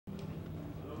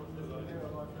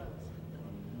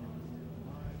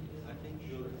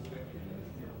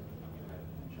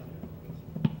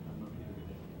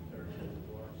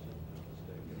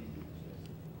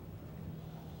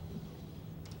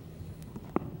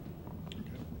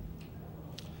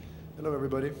Hello,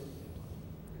 everybody.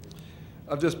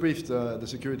 I've just briefed the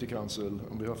Security Council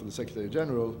on behalf of the Secretary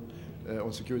General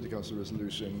on Security Council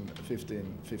Resolution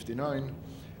 1559,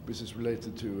 which is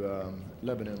related to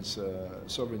Lebanon's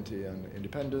sovereignty and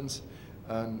independence,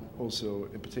 and also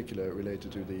in particular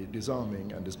related to the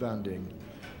disarming and disbanding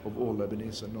of all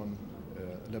Lebanese and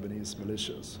non-Lebanese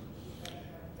militias.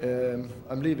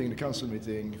 I'm leaving the Council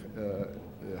meeting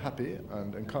happy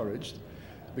and encouraged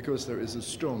because there is a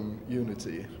strong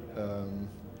unity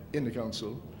in the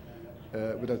Council,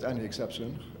 without any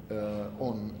exception,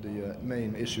 on the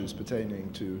main issues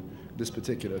pertaining to this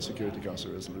particular Security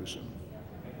Council resolution.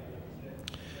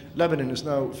 Lebanon is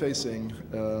now facing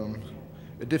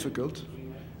a difficult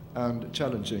and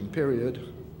challenging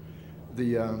period.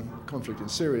 The conflict in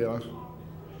Syria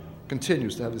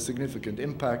continues to have a significant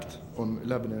impact on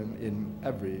Lebanon in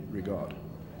every regard.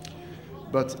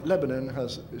 But Lebanon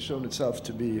has shown itself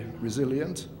to be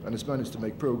resilient and has managed to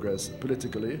make progress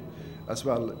politically as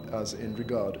well as in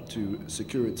regard to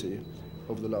security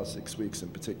over the last 6 weeks in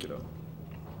particular.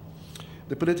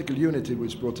 The political unity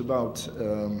which brought about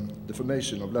the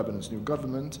formation of Lebanon's new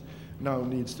government now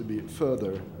needs to be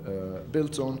further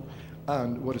built on,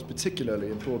 and what is particularly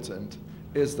important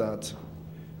is that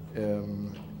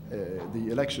the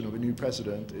election of a new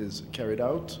president is carried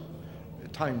out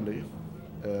timely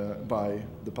by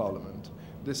the parliament.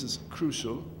 This is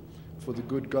crucial for the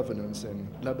good governance in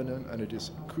Lebanon, and it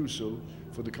is crucial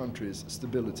for the country's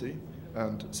stability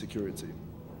and security.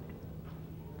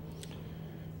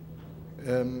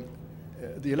 The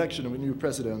election of a new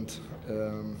president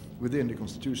within the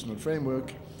constitutional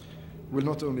framework will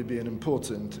not only be an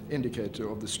important indicator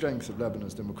of the strength of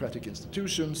Lebanon's democratic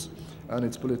institutions and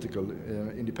its political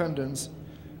independence,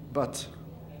 but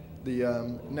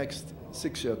the next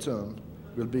 6-year term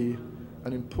will be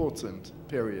an important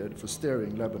period for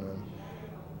steering Lebanon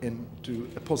into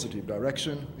a positive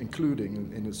direction,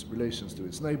 including in its relations to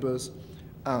its neighbors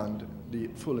and the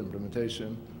full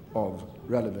implementation of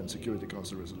relevant Security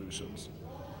Council resolutions.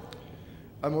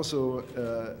 I'm also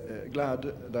glad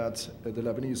that the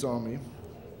Lebanese army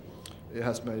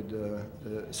has made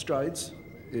strides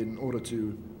in order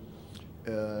to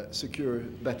secure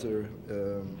better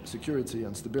security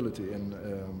and stability in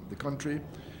the country,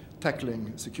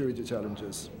 tackling security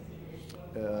challenges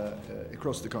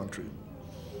across the country.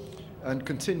 And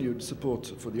continued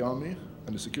support for the army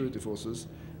and the security forces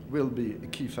will be a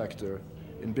key factor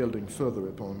in building further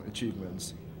upon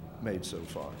achievements made so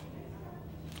far.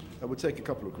 I will take a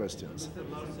couple of questions.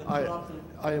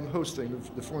 I am hosting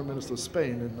the Foreign Minister of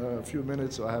Spain in a few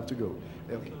minutes, so I have to go.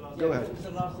 Go ahead.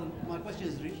 Mr. Larsen, my question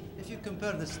is, if you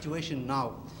compare the situation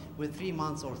now with 3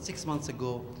 months or 6 months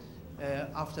ago,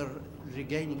 after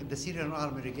regaining, the Syrian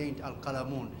army regained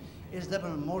Al-Qalamun, is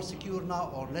Lebanon more secure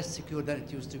now or less secure than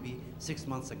it used to be 6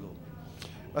 months ago?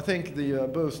 I think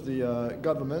both the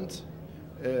government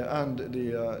and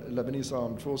the Lebanese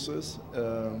armed forces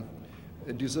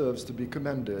deserves to be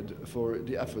commended for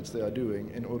the efforts they are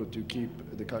doing in order to keep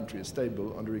the country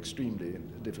stable under extremely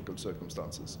difficult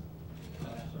circumstances.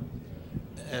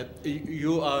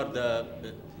 You have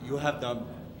the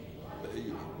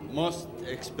most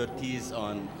expertise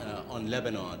on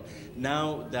Lebanon.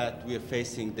 Now that we are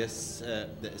facing this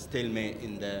the stalemate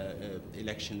in the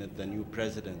election of the new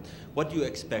president, what do you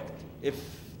expect if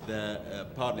the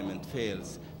parliament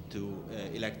fails to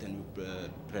elect a new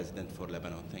president for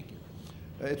Lebanon? Thank you.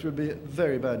 It will be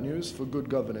very bad news for good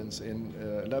governance in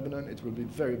Lebanon. It will be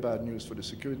very bad news for the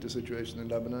security situation in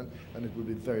Lebanon, and it will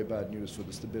be very bad news for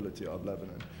the stability of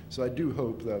Lebanon. So I do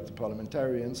hope that the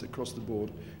parliamentarians across the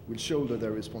board will shoulder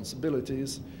their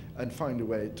responsibilities and find a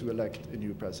way to elect a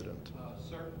new president.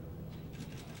 Sir?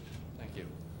 Thank you.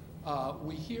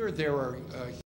 We hear there are